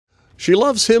She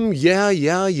loves him, yeah,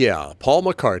 yeah, yeah. Paul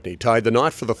McCartney tied the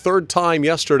knot for the third time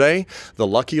yesterday. The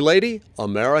lucky lady,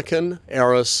 American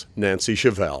heiress Nancy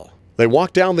Cheval. They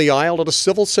walked down the aisle at a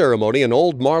civil ceremony in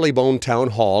Old Marylebone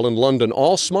Town Hall in London,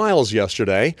 all smiles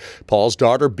yesterday. Paul's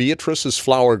daughter, Beatrice, is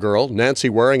flower girl, Nancy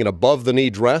wearing an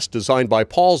above-the-knee dress designed by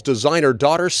Paul's designer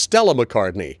daughter, Stella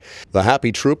McCartney. The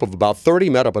happy troop of about 30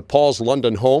 met up at Paul's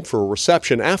London home for a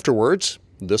reception afterwards.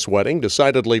 This wedding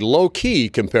decidedly low-key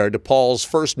compared to Paul's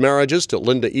first marriages to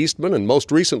Linda Eastman and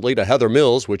most recently to Heather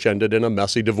Mills, which ended in a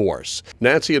messy divorce.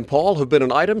 Nancy and Paul have been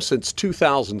an item since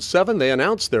 2007. They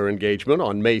announced their engagement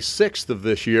on May 6th of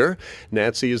this year.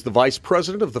 Nancy is the vice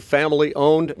president of the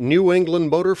family-owned New England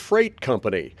Motor Freight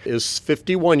Company. Is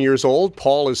 51 years old.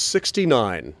 Paul is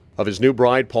 69. Of his new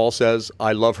bride, Paul says,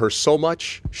 "I love her so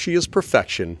much. She is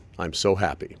perfection. I'm so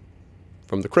happy."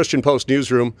 From the Christian Post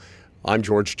newsroom, I'm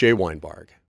George J. Wienbarg.